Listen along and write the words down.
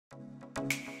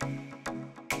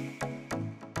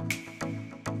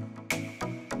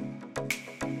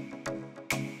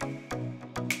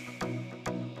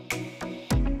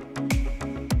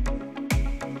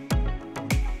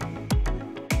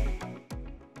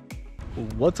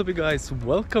What's up you guys,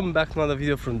 welcome back to another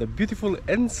video from the beautiful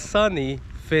and sunny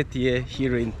Fethiye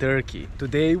here in Turkey.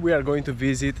 Today we are going to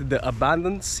visit the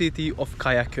abandoned city of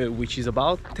Kayaköy, which is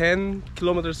about 10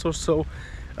 kilometers or so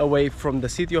away from the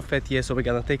city of Fethiye. So we're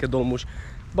gonna take a dolmuş,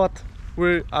 but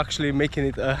we're actually making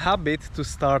it a habit to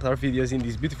start our videos in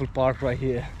this beautiful park right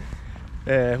here,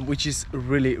 which is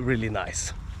really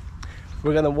nice.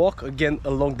 We're gonna walk again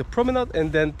along the promenade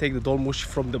and then take the dolmuş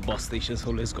from the bus station,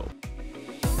 so let's go.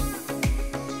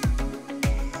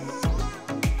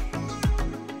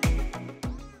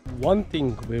 One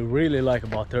thing we really like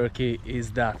about Turkey is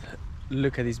that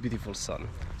look at this beautiful sun.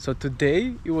 So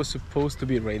today it was supposed to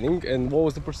be raining, and what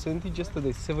was the percentage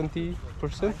yesterday? 70%?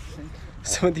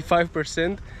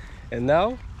 75%, and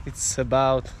now it's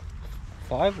about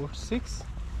 5 or 6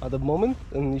 at the moment,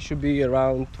 and it should be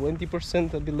around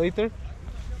 20% a bit later.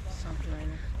 Something like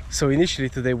that. So initially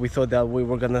today we thought that we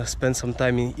were gonna spend some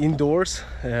time indoors,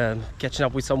 catching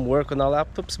up with some work on our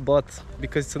laptops, but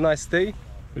because it's a nice day,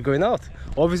 we're going out.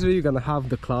 Obviously you're gonna have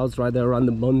the clouds right there around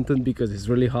the mountain because it's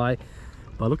really high,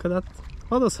 but look at that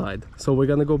other side. So we're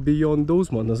gonna go beyond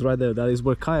those mountains right there. That is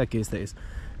where Kayakoy stays.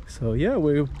 So yeah,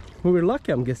 we were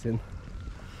lucky, I'm guessing.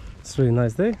 It's a really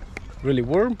nice day, really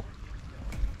warm,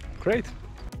 great.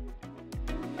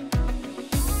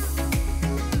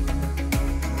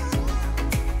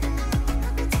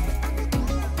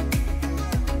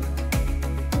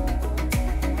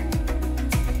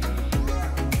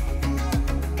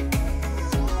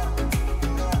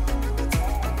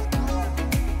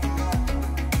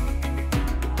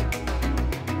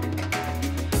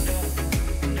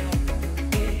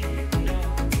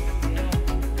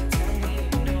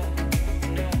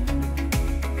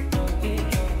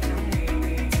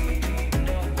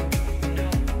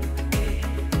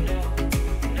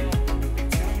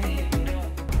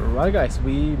 Right guys,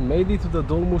 we made it to the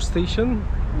dolmuş station,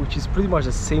 which is pretty much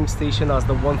the same station as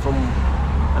the one from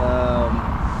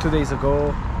 2 days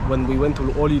ago when we went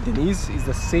to Oli Deniz. It's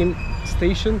the same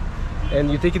station,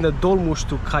 and you're taking the dolmuş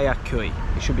to Kayaköy.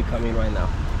 It should be coming right now.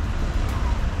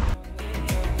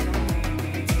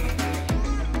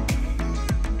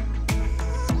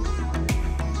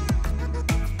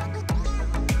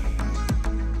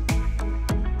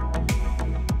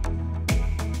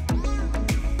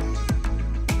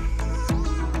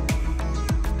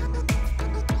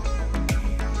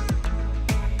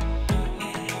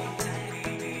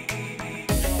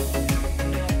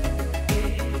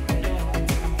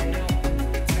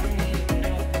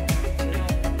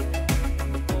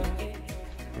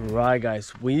 Right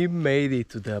guys, we made it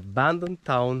to the abandoned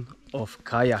town of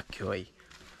Kayaköy,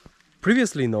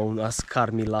 previously known as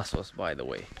Karmilissos, by the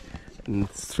way. And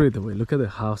straight away, look at the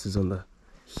houses on the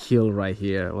hill right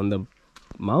here, on the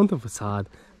mountain facade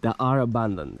that are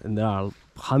abandoned, and there are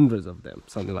hundreds of them,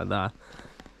 something like that.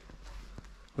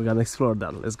 We're gonna explore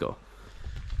that, let's go.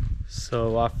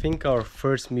 So I think our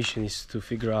first mission is to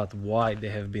figure out why they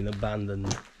have been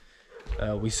abandoned.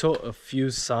 We saw a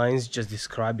few signs just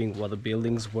describing what the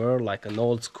buildings were, like an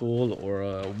old school or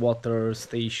a water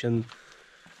station,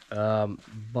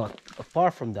 but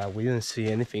apart from that we didn't see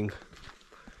anything.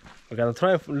 We're gonna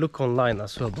try and look online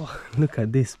as well, but look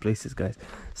at these places guys.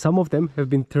 Some of them have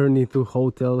been turned into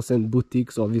hotels and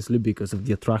boutiques, obviously because of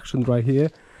the attraction right here,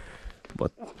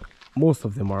 but most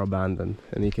of them are abandoned,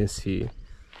 and you can see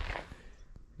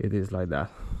it is like that.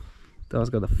 That's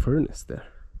got a furnace there,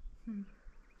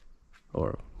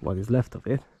 or what is left of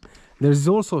it. There's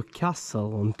also a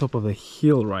castle on top of the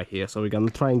hill right here, so we're gonna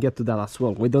try and get to that as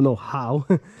well. We don't know how,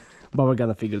 but we're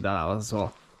gonna figure that out as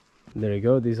well. There you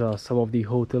go, these are some of the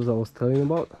hotels I was telling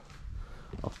about.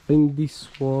 I think this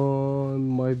one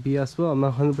might be as well, I'm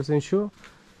not 100% sure.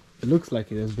 It looks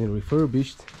like it has been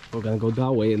refurbished. We're gonna go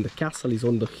that way, and the castle is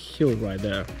on the hill right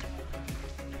there.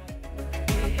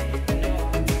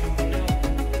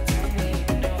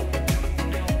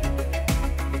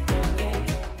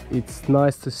 It's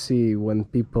nice to see when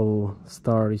people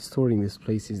start restoring these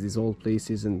places, these old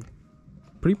places, and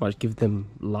pretty much give them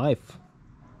life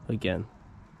again.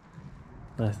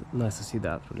 Nice to see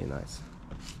that, really nice.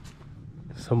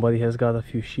 Somebody has got a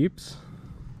few sheep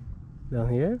down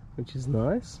here, which is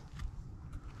nice.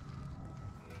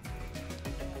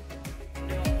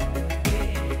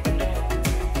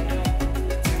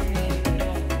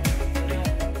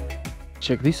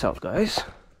 Check this out guys.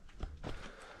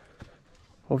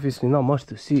 Obviously not much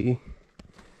to see.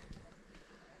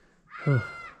 There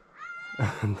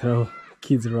are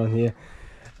kids around here.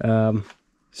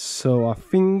 So I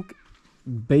think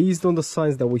based on the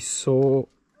signs that we saw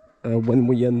when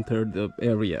we entered the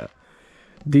area,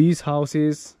 these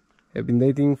houses have been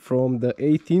dating from the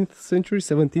 18th century,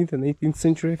 17th and 18th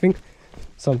century, I think,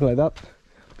 something like that.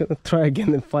 I'm gonna try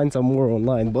again and find some more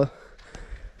online, but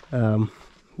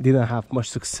didn't have much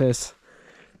success.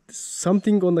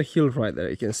 Something on the hill right there,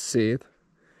 you can see it,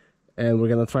 and we're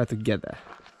gonna try to get there.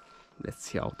 Let's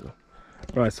see how to.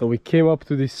 Right, so we came up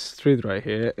to this street right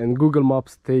here, and Google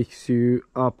Maps takes you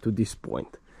up to this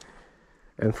point.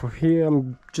 And from here,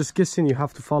 I'm just guessing you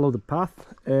have to follow the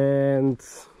path and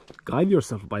guide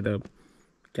yourself by the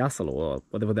castle or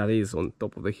whatever that is on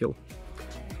top of the hill.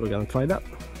 So we're gonna try that.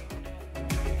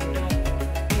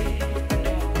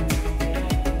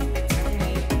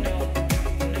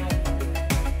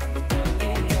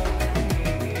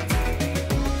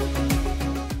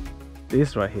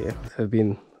 This right here must have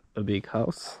been a big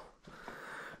house,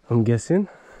 I'm guessing.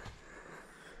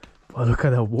 But look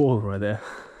at that wall right there.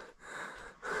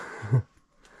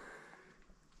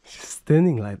 She's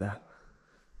standing like that.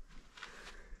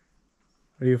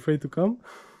 Are you afraid to come?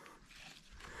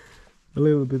 A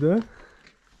little bit, huh?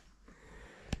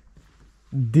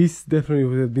 This definitely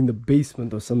would have been the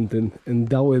basement or something, and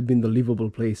that would have been the livable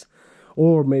place.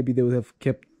 Or maybe they would have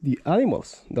kept the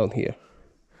animals down here,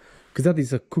 because that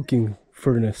is a cooking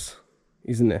furnace,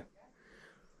 isn't it?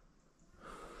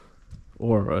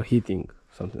 Or a heating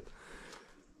something.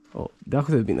 Oh, that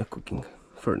could have been a cooking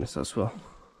furnace as well.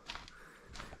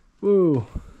 Whoa.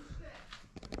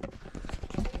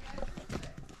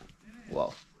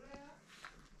 Wow.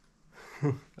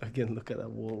 Again, look at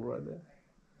that wall right there.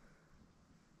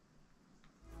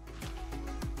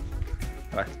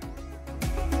 Right.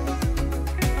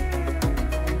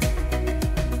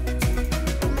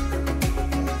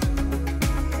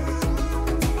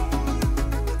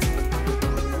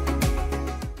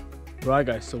 Right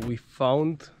guys, so we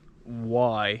found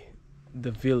why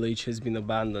the village has been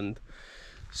abandoned.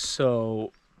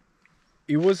 So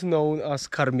it was known as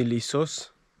Karmilissos.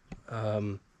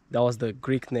 That was the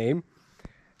Greek name,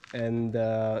 and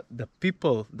the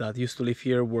people that used to live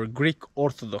here were Greek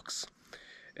Orthodox,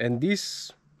 and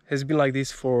this has been like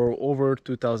this for over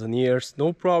 2000 years.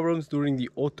 No problems during the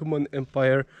Ottoman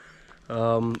Empire,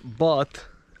 but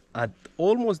at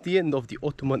almost the end of the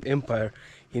Ottoman Empire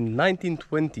in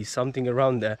 1920, something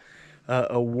around there,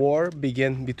 a war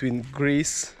began between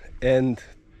Greece and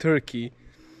Turkey,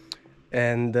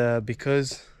 and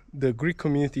because the Greek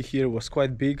community here was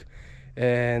quite big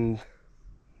and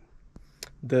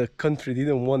the country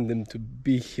didn't want them to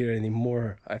be here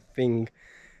anymore, I think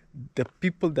the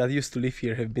people that used to live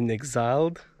here have been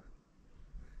exiled,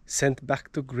 sent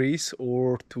back to Greece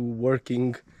or to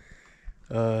working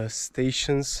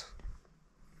stations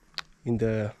in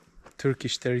the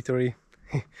Turkish territory.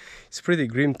 It's pretty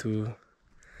grim to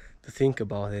think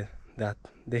about it, that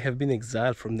they have been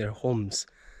exiled from their homes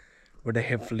where they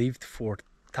have lived for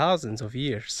thousands of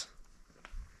years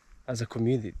as a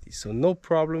community. So no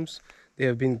problems. They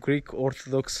have been Greek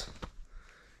Orthodox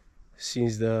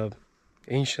since the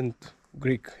ancient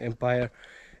Greek Empire,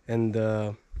 and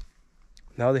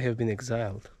now they have been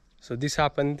exiled. So this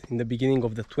happened in the beginning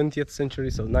of the 20th century,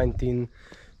 so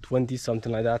 1920,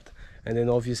 something like that. And then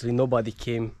obviously nobody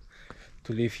came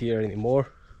to live here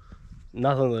anymore.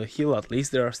 Not on the hill, at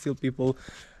least. There are still people,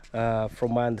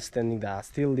 from my understanding, that are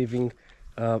still living,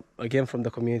 again from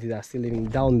the community, that are still living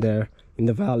down there in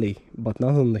the valley, but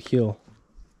not on the hill.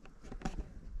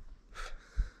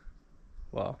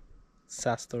 Wow,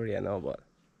 sad story, I know, but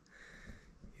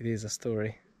it is a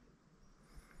story.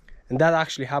 And that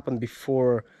actually happened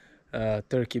before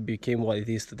Turkey became what it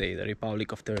is today, the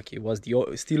Republic of Turkey. It was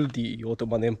still the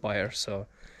Ottoman Empire, so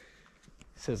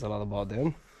it says a lot about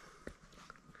them.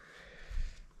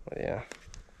 But yeah,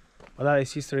 but that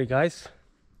is history, guys.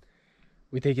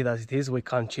 We take it as it is. We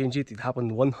can't change it. It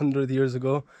happened 100 years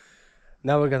ago.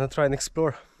 Now we're gonna try and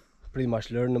explore, pretty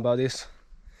much learn about this,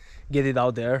 get it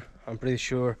out there. I'm pretty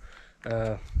sure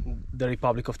the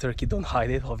Republic of Turkey don't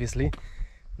hide it, obviously.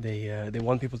 They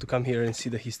want people to come here and see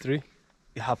the history.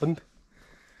 It happened.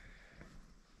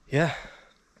 Yeah.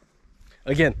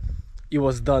 Again, it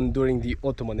was done during the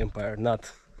Ottoman Empire, not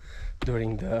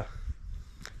during the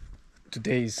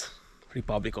today's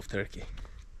Republic of Turkey.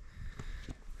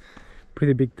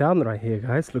 Pretty big town right here,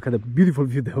 guys. Look at the beautiful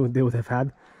view they would have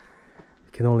had.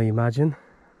 You can only imagine.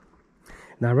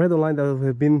 And I read online that there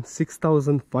have been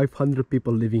 6,500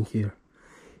 people living here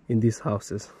in these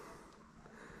houses.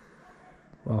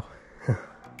 Wow.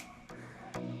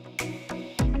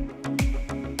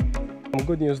 Some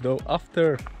good news though,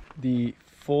 after the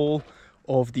fall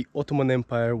of the Ottoman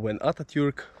Empire when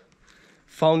Atatürk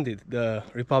founded the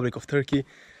Republic of Turkey.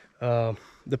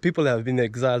 The people that have been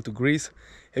exiled to Greece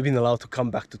have been allowed to come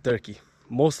back to Turkey,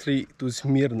 mostly to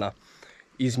Smyrna,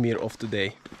 Izmir of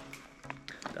today.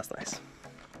 That's nice.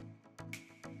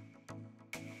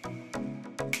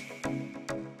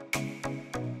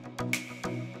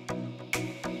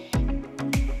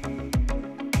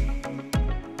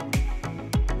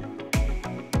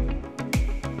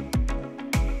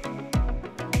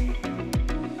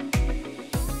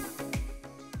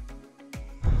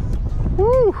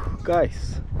 Woo,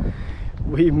 guys,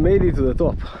 we made it to the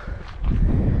top.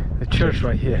 The church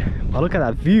right here. But look at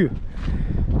that view.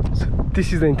 So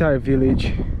this is the entire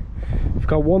village. We've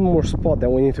got one more spot that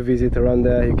we need to visit around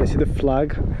there. You can see the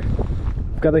flag.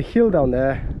 We've got a hill down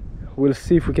there. We'll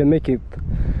see if we can make it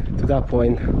to that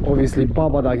point. Obviously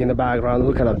Babadag in the background.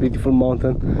 Look at that beautiful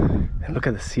mountain. And look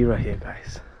at the sea right here,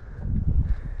 guys.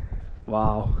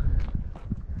 Wow.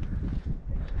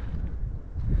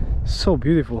 So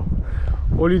beautiful.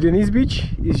 Olydeniz Beach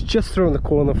is just around the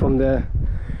corner from there.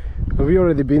 We've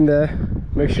already been there.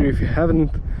 Make sure if you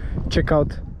haven't, check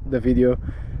out the video.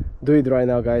 Do it right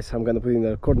now, guys. I'm gonna put in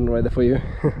the corner right there for you.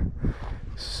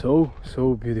 So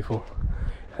beautiful.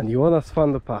 And you wanna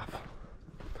find the path,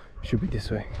 should be this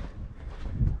way.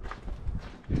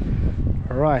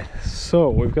 Alright, so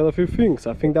we've got a few things.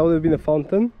 I think that would have been a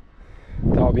fountain.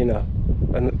 That would have been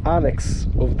an annex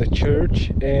of the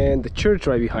church, and the church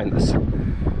right behind us.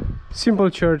 Simple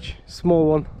church, small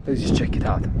one. Let's just check it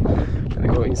out. Gonna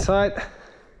go inside.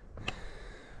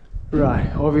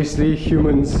 Right, obviously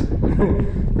humans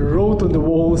wrote on the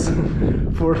walls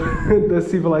for the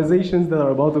civilizations that are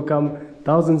about to come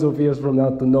thousands of years from now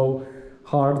to know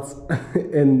hearts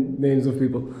and names of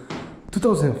people.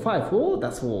 2005, oh,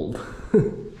 that's old. Oh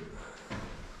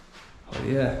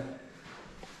yeah.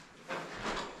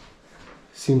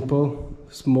 Simple,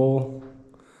 small,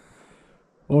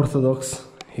 orthodox,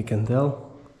 you can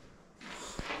tell.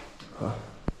 Huh.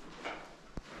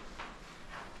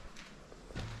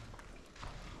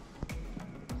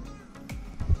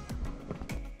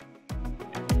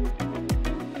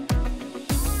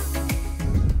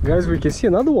 Guys, we can see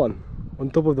another one on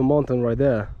top of the mountain right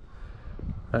there,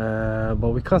 but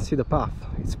we can't see the path.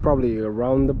 It's probably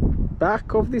around the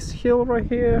back of this hill right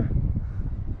here.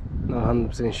 Not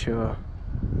 100% sure.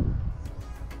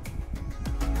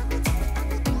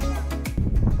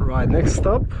 Right, next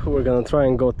up we're gonna try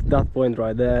and go to that point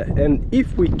right there, and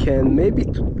if we can, maybe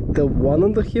to the one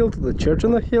on the hill, to the church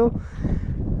on the hill,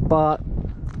 but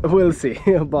we'll see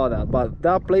about that. But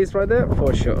that place right there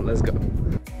for sure. Let's go.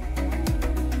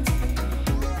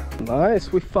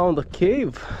 Nice, we found a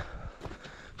cave.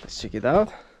 Let's check it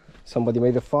out. Somebody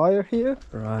made a fire here.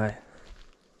 Right,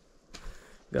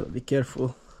 gotta be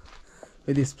careful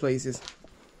with these places.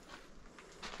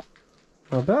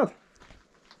 Not bad.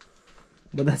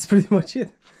 But that's pretty much it.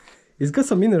 It's got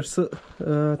some inner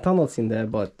tunnels in there,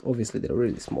 but obviously they're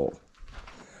really small.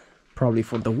 Probably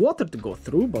for the water to go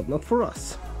through, but not for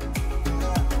us.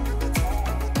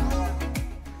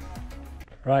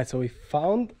 Right, so we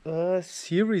found a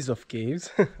series of caves.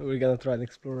 We're gonna try and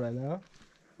explore right now.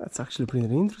 That's actually pretty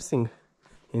interesting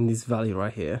in this valley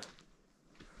right here.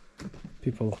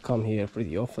 People come here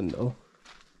pretty often though.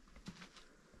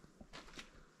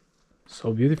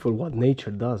 So beautiful what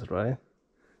nature does, right?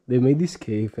 They made this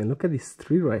cave, and look at this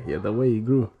tree right here, the way it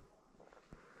grew.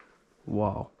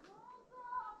 Wow.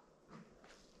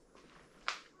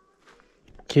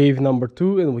 Cave number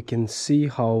 2, and we can see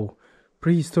how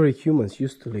prehistoric humans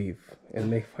used to live and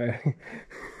make fire.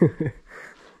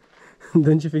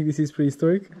 Don't you think this is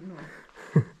prehistoric?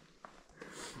 No.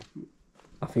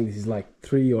 I think this is like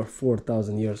 3,000 or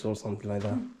 4,000 years or something like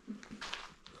that.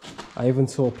 I even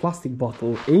saw a plastic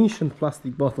bottle, ancient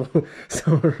plastic bottle,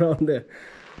 somewhere around there.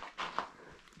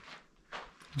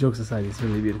 Jokes aside, it's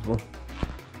really beautiful.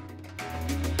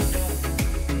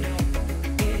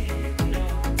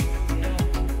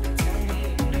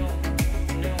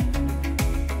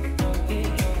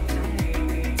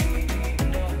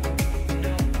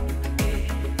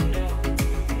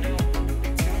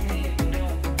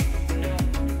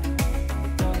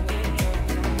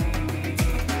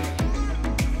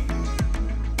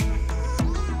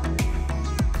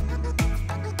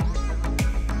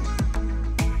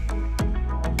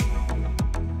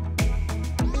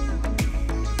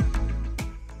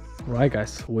 Right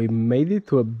guys, we made it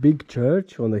to a big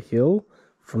church on the hill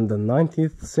from the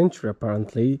 19th century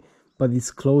apparently, but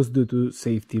it's closed due to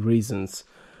safety reasons,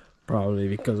 probably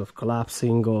because of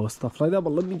collapsing or stuff like that.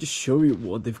 But let me just show you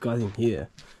what they've got in here.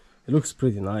 It looks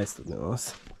pretty nice, to be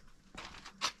honest.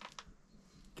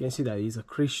 You can see that it's a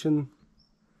Christian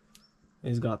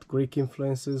It's got Greek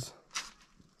influences.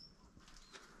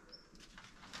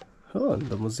 Oh, and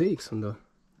the mosaics on the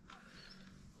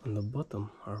bottom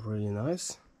are really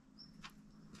nice.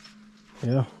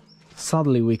 Yeah,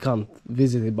 sadly we can't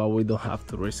visit it, but we don't have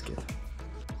to risk it.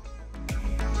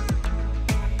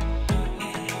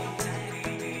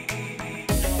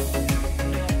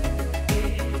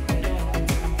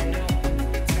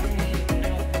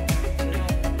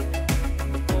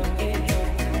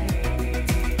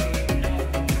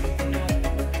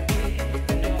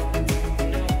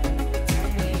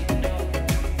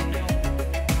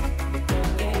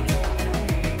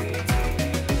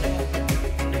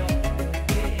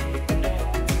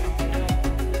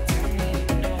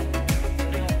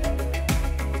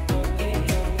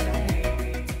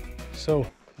 So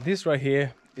this right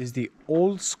here is the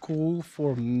old school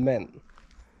for men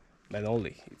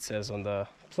only, it says on the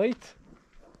plate.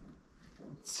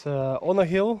 It's on a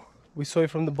hill, we saw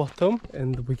it from the bottom,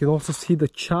 and we can also see the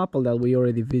chapel that we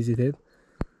already visited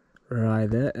right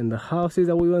there, and the houses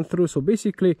that we went through. So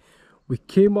basically we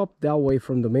came up that way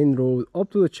from the main road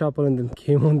up to the chapel, and then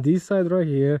came on this side right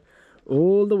here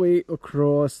all the way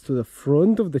across to the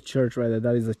front of the church right there.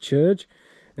 That is the church.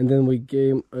 And then we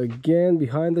came again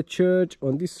behind the church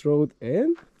on this road,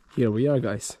 and here we are,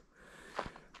 guys.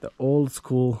 The old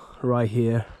school right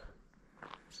here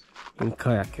in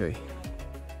Kayaköy.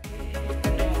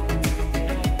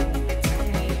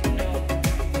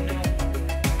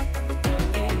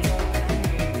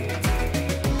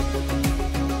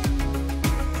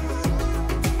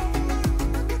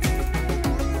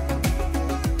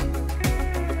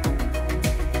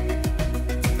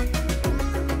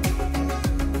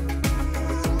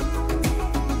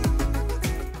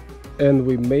 And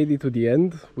we made it to the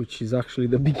end, which is actually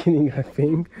the beginning, I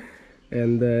think.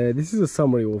 And this is a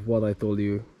summary of what I told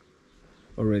you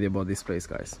already about this place,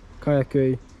 guys.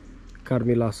 Kayaköy,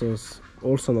 Karmilissos,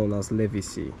 also known as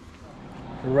Livissi.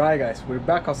 Right, guys, we're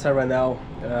back outside right now.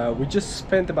 We just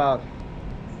spent about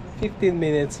 15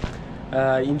 minutes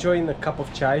enjoying a cup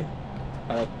of chai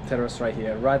on a terrace right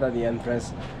here, right at the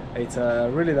entrance. It's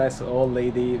a really nice old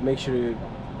lady. Make sure you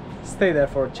stay there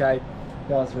for chai.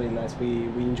 That was really nice. We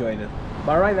enjoyed it.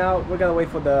 But right now we're gonna wait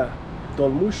for the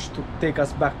dolmush to take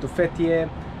us back to Fethiye,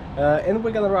 and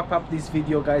we're gonna wrap up this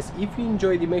video, guys. If you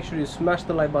enjoyed it, make sure you smash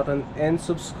the like button and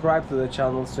subscribe to the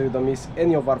channel so you don't miss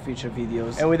any of our future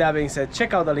videos. And with that being said,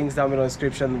 check out the links down below in the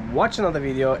description, watch another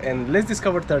video, and let's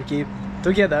discover Turkey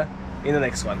together in the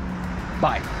next one.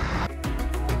 Bye.